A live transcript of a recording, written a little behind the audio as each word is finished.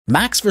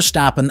Max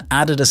Verstappen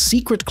added a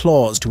secret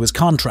clause to his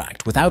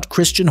contract without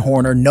Christian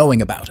Horner knowing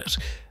about it,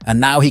 and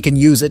now he can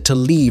use it to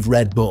leave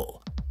Red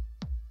Bull.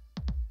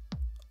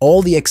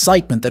 All the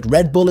excitement that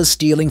Red Bull is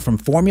stealing from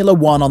Formula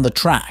One on the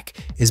track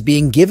is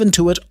being given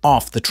to it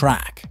off the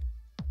track.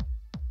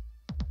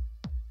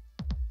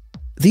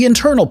 The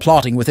internal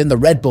plotting within the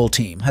Red Bull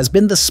team has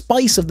been the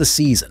spice of the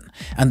season,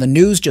 and the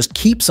news just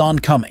keeps on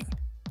coming.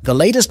 The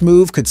latest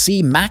move could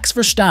see Max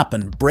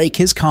Verstappen break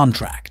his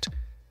contract.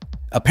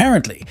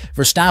 Apparently,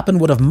 Verstappen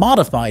would have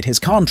modified his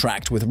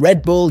contract with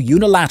Red Bull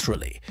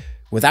unilaterally,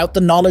 without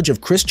the knowledge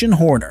of Christian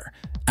Horner,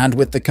 and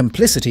with the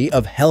complicity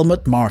of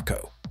Helmut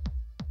Marko.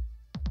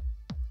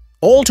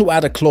 All to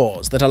add a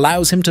clause that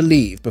allows him to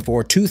leave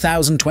before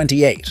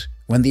 2028,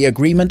 when the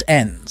agreement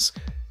ends,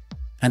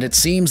 and it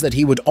seems that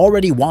he would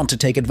already want to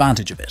take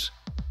advantage of it.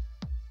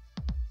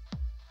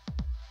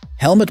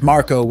 Helmut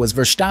Marko was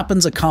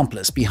Verstappen's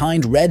accomplice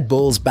behind Red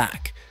Bull's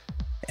back.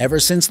 Ever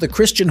since the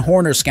Christian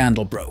Horner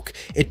scandal broke,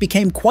 it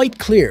became quite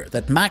clear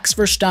that Max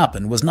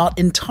Verstappen was not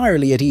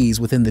entirely at ease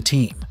within the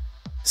team.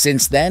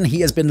 Since then,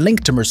 he has been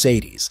linked to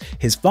Mercedes.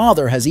 His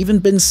father has even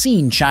been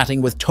seen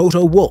chatting with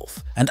Toto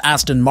Wolff and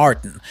Aston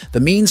Martin,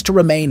 the means to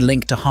remain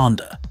linked to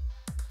Honda.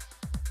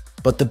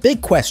 But the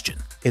big question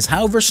is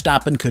how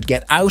Verstappen could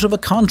get out of a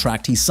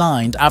contract he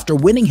signed after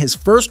winning his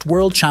first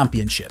world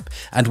championship,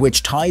 and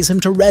which ties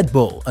him to Red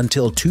Bull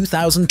until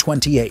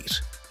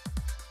 2028.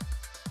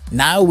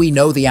 Now we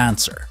know the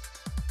answer.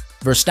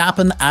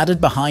 Verstappen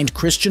added behind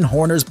Christian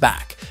Horner's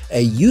back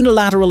a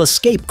unilateral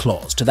escape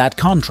clause to that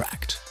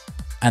contract,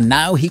 and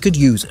now he could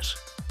use it.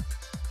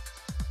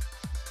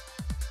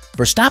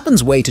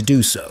 Verstappen's way to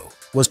do so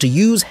was to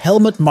use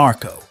Helmut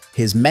Marko,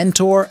 his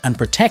mentor and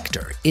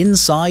protector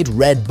inside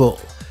Red Bull.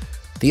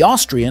 The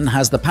Austrian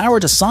has the power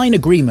to sign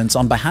agreements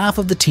on behalf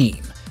of the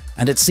team,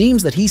 and it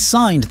seems that he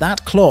signed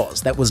that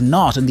clause that was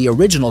not in the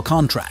original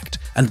contract,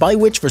 and by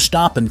which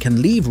Verstappen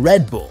can leave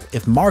Red Bull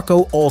if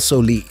Marko also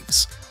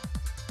leaves.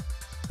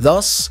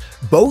 Thus,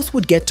 both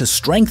would get to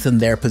strengthen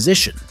their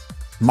position.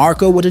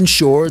 Marko would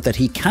ensure that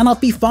he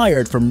cannot be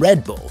fired from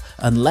Red Bull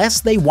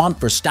unless they want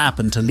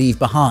Verstappen to leave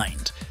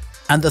behind,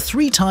 and the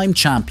three-time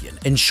champion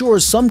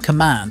ensures some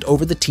command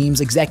over the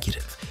team's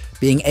executive,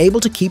 being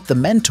able to keep the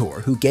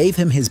mentor who gave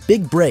him his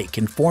big break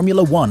in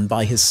Formula One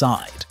by his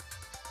side.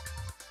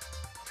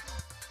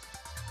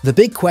 The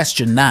big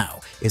question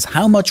now is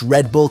how much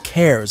Red Bull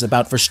cares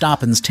about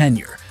Verstappen's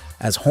tenure,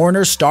 as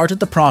Horner started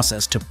the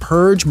process to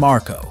purge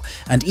Marko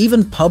and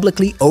even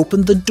publicly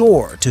opened the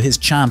door to his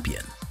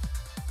champion.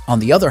 On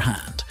the other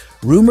hand,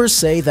 rumors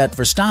say that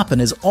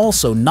Verstappen is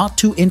also not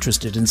too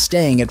interested in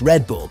staying at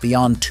Red Bull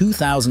beyond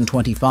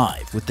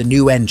 2025 with the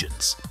new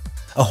engines.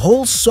 A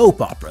whole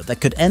soap opera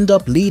that could end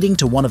up leading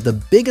to one of the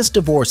biggest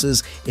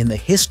divorces in the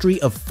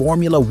history of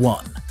Formula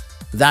One,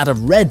 that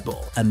of Red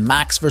Bull and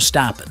Max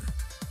Verstappen.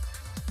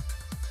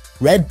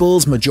 Red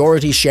Bull's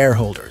majority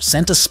shareholders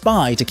sent a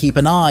spy to keep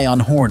an eye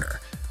on Horner.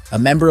 A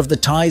member of the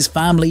Ties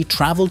family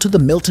traveled to the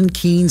Milton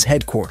Keynes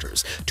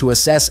headquarters to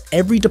assess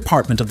every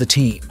department of the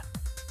team.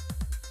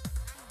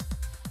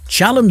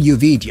 Chalem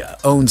Uvidia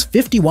owns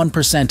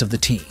 51% of the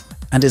team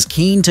and is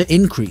keen to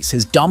increase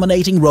his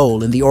dominating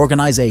role in the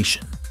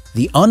organization.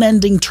 The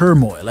unending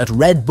turmoil at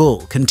Red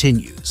Bull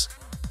continues.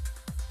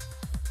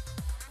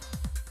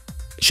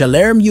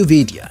 Chalem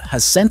Uvidia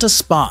has sent a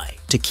spy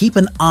to keep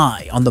an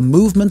eye on the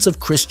movements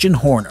of Christian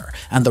Horner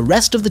and the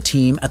rest of the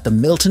team at the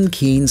Milton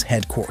Keynes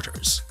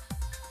headquarters.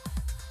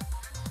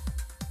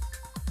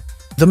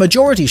 The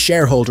majority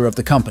shareholder of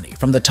the company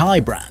from the Thai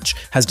branch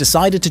has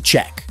decided to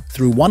check,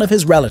 through one of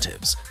his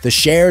relatives, the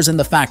shares in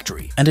the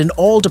factory and in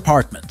all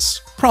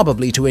departments,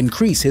 probably to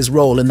increase his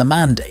role in the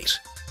mandate.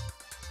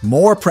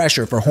 More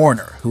pressure for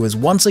Horner, who is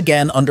once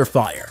again under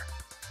fire.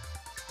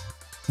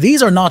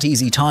 These are not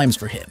easy times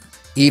for him,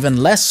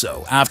 even less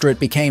so after it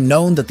became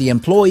known that the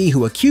employee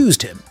who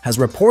accused him has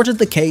reported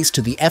the case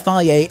to the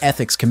FIA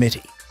Ethics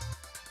Committee.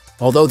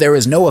 Although there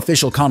is no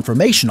official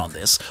confirmation on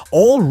this,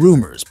 all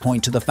rumors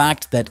point to the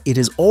fact that it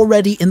is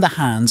already in the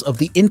hands of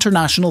the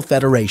International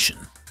Federation.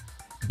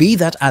 Be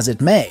that as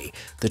it may,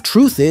 the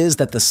truth is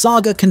that the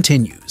saga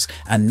continues,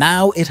 and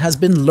now it has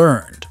been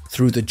learned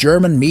through the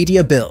German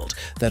media Bild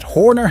that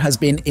Horner has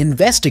been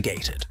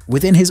investigated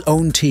within his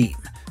own team,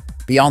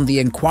 beyond the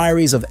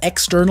inquiries of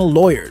external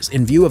lawyers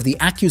in view of the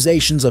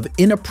accusations of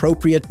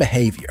inappropriate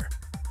behavior.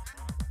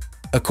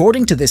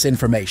 According to this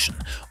information,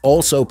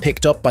 also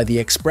picked up by the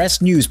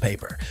Express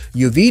newspaper,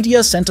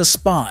 Uvidia sent a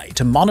spy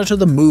to monitor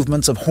the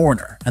movements of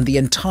Horner and the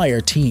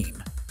entire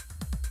team.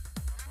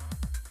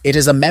 It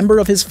is a member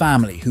of his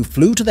family who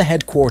flew to the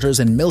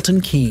headquarters in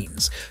Milton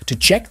Keynes to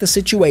check the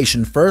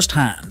situation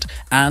firsthand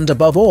and,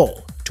 above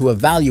all, to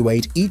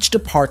evaluate each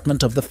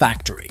department of the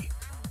factory.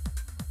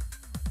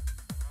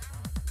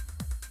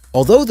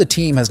 Although the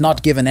team has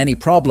not given any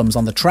problems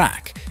on the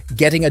track,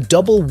 getting a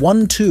double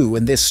 1-2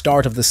 in this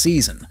start of the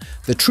season,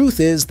 the truth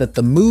is that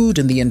the mood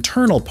in the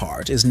internal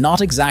part is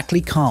not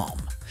exactly calm,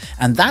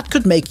 and that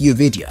could make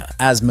Uvidia,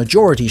 as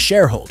majority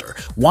shareholder,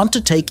 want to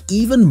take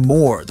even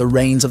more the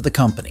reins of the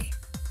company.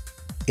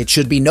 It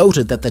should be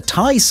noted that the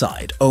Thai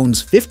side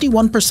owns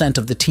 51%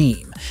 of the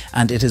team,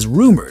 and it is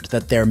rumoured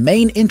that their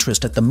main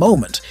interest at the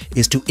moment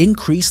is to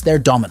increase their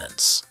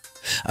dominance.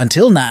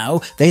 Until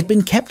now, they had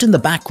been kept in the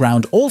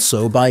background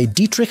also by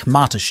Dietrich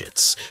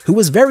Mateschitz, who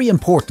was very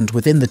important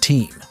within the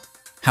team.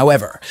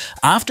 However,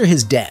 after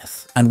his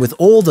death, and with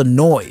all the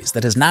noise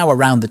that is now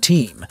around the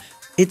team,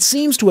 it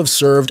seems to have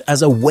served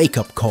as a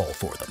wake-up call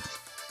for them.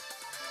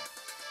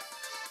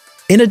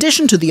 In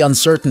addition to the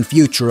uncertain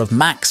future of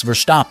Max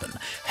Verstappen,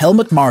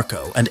 Helmut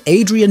Marko and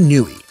Adrian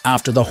Newey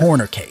after the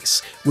Horner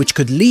case, which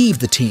could leave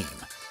the team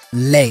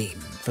lame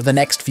for the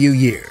next few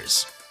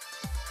years.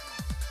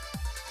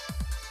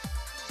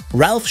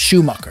 Ralf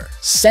Schumacher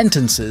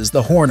sentences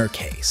the Horner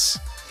case.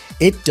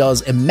 It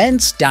does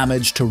immense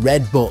damage to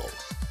Red Bull.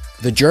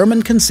 The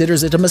German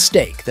considers it a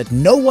mistake that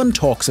no one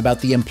talks about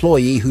the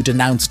employee who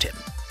denounced him.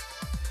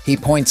 He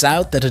points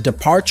out that a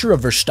departure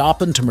of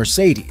Verstappen to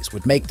Mercedes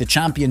would make the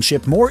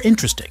championship more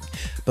interesting,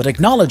 but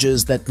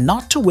acknowledges that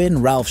not to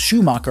win Ralf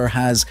Schumacher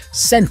has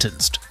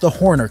sentenced the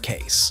Horner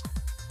case.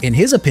 In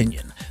his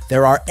opinion,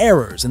 there are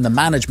errors in the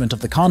management of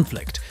the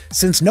conflict,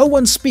 since no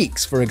one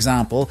speaks, for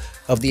example,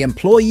 of the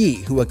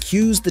employee who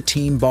accused the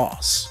team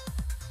boss.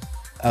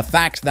 A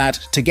fact that,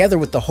 together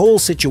with the whole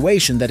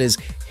situation that is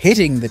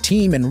hitting the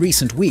team in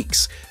recent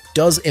weeks,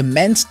 does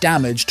immense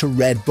damage to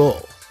Red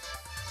Bull.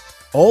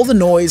 All the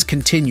noise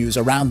continues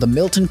around the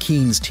Milton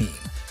Keynes team,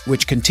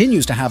 which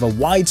continues to have a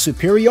wide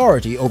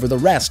superiority over the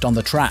rest on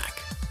the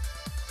track.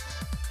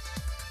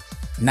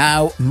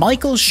 Now,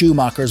 Michael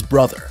Schumacher's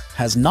brother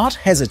has not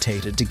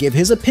hesitated to give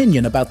his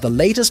opinion about the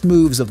latest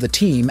moves of the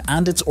team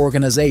and its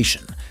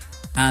organisation,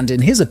 and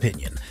in his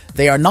opinion,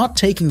 they are not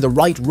taking the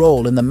right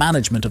role in the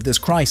management of this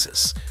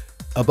crisis.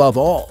 Above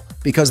all,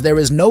 because there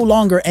is no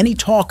longer any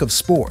talk of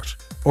sport,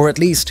 or at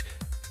least,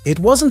 it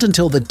wasn't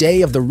until the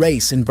day of the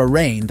race in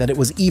Bahrain that it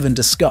was even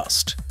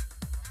discussed.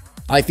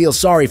 I feel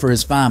sorry for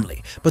his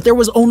family, but there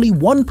was only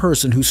one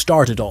person who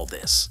started all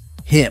this,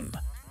 him.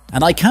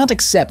 And I can't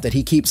accept that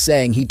he keeps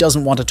saying he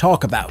doesn't want to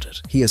talk about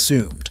it, he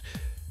assumed.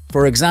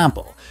 For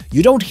example,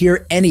 you don't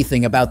hear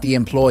anything about the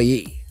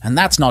employee, and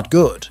that's not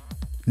good.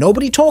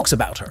 Nobody talks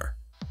about her.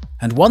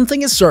 And one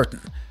thing is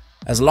certain,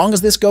 as long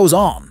as this goes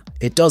on,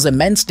 it does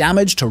immense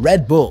damage to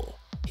Red Bull,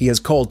 he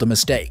has called the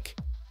mistake.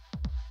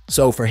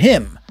 So for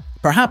him,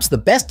 perhaps the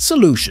best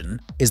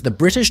solution is the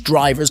British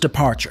driver's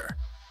departure.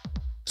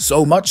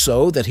 So much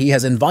so that he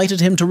has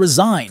invited him to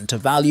resign to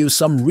value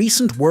some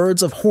recent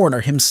words of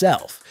Horner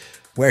himself,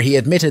 where he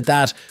admitted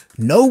that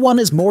no one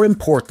is more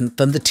important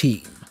than the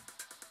team.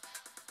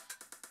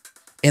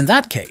 In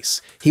that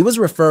case, he was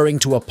referring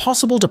to a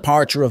possible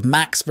departure of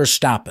Max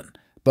Verstappen,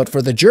 but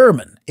for the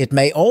German, it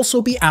may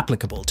also be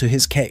applicable to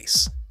his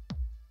case.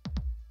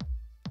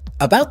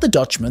 About the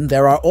Dutchman,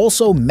 there are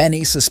also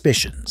many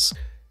suspicions.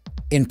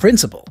 In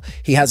principle,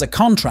 he has a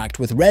contract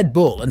with Red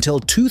Bull until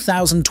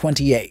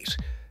 2028,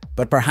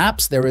 but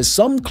perhaps there is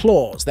some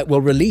clause that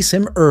will release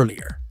him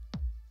earlier.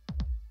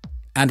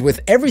 And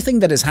with everything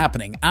that is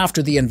happening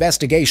after the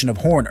investigation of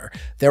Horner,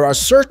 there are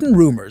certain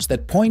rumours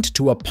that point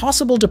to a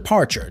possible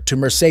departure to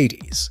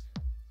Mercedes.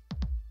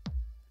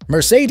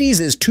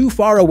 Mercedes is too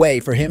far away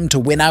for him to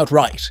win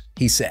outright,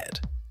 he said.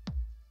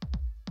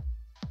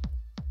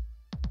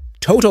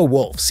 Toto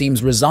Wolff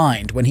seems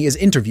resigned when he is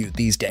interviewed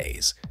these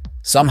days.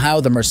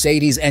 Somehow the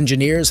Mercedes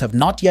engineers have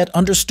not yet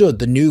understood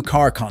the new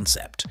car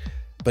concept.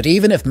 But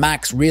even if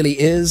Max really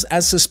is,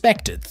 as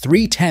suspected,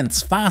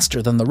 3/10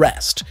 faster than the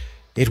rest,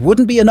 it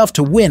wouldn't be enough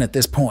to win at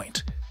this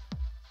point.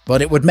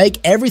 But it would make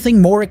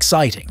everything more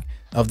exciting,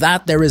 of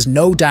that there is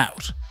no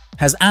doubt,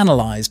 has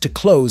analysed to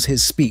close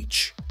his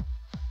speech.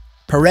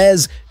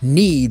 Perez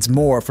needs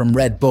more from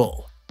Red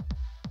Bull.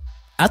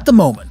 At the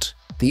moment,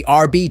 the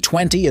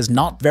RB20 is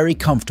not very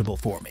comfortable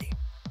for me.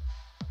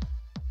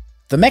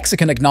 The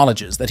Mexican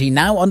acknowledges that he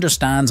now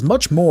understands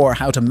much more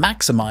how to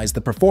maximize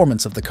the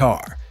performance of the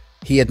car.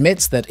 He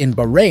admits that in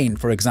Bahrain,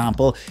 for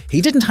example, he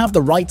didn't have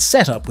the right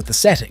setup with the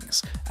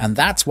settings, and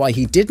that's why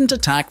he didn't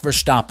attack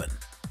Verstappen.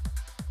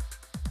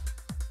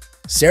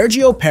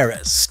 Sergio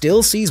Perez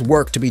still sees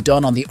work to be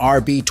done on the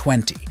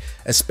RB20,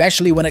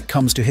 especially when it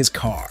comes to his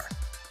car.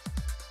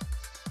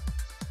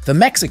 The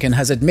Mexican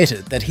has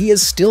admitted that he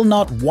is still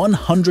not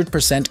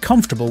 100%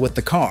 comfortable with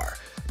the car,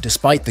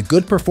 despite the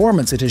good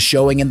performance it is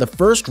showing in the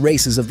first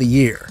races of the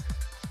year.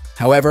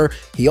 However,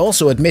 he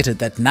also admitted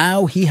that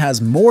now he has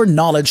more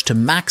knowledge to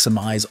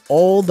maximize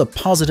all the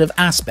positive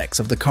aspects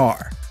of the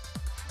car.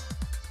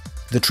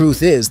 The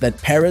truth is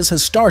that Perez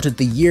has started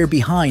the year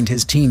behind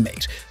his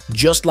teammate,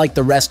 just like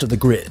the rest of the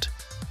grid.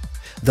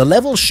 The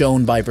level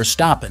shown by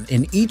Verstappen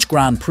in each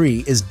Grand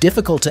Prix is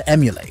difficult to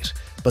emulate,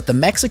 but the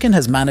Mexican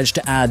has managed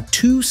to add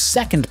 2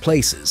 second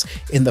places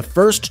in the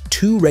first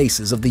 2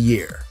 races of the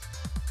year.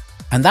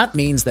 And that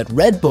means that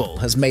Red Bull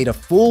has made a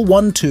full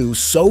 1-2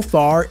 so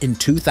far in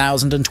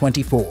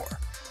 2024.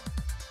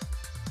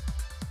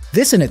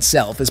 This in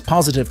itself is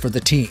positive for the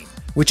team,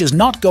 which is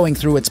not going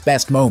through its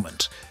best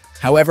moment.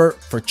 However,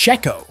 for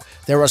Checo,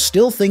 there are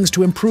still things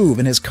to improve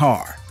in his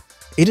car.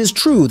 It is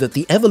true that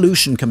the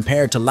evolution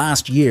compared to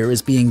last year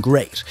is being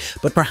great,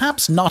 but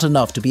perhaps not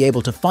enough to be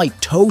able to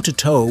fight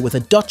toe-to-toe with a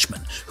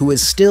Dutchman who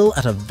is still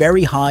at a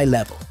very high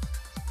level.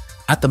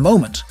 At the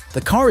moment,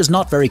 the car is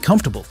not very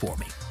comfortable for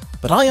me,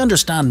 but I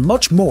understand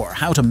much more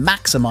how to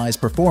maximize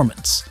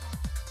performance.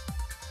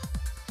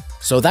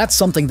 So that's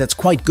something that's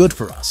quite good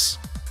for us.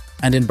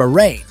 And in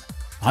Bahrain,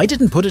 I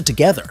didn't put it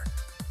together,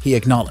 he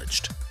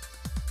acknowledged.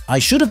 I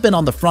should have been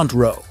on the front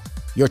row.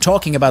 You're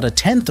talking about a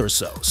 10th or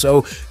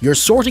so you're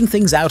sorting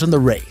things out in the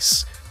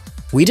race.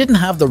 We didn't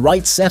have the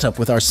right setup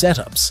with our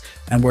setups,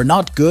 and we're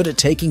not good at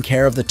taking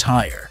care of the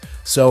tyre.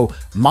 So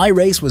my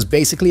race was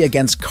basically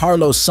against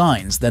Carlos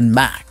Sainz, then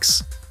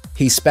Max.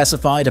 He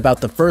specified about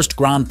the first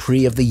Grand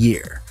Prix of the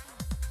year.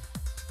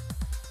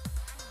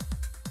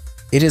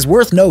 It is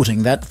worth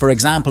noting that, for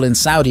example, in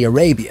Saudi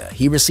Arabia,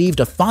 he received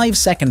a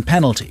 5-second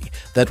penalty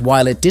that,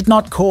 while it did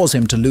not cause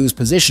him to lose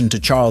position to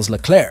Charles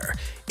Leclerc,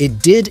 it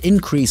did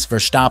increase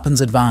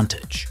Verstappen's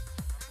advantage.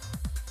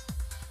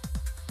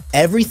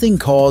 Everything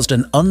caused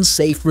an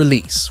unsafe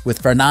release,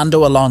 with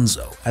Fernando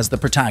Alonso as the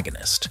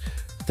protagonist.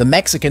 The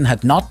Mexican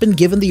had not been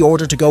given the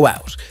order to go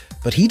out,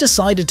 but he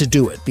decided to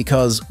do it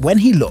because, when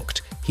he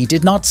looked, he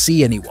did not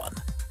see anyone.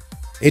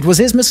 It was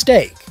his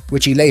mistake,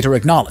 which he later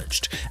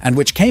acknowledged, and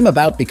which came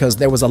about because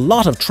there was a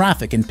lot of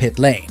traffic in pit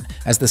lane,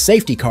 as the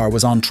safety car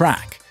was on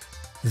track.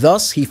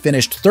 Thus, he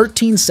finished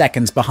 13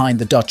 seconds behind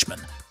the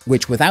Dutchman,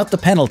 which without the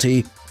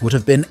penalty would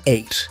have been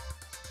 8.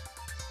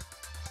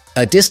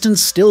 A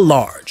distance still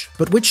large,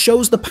 but which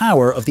shows the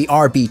power of the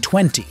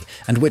RB20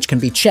 and which can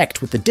be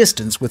checked with the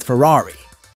distance with Ferrari.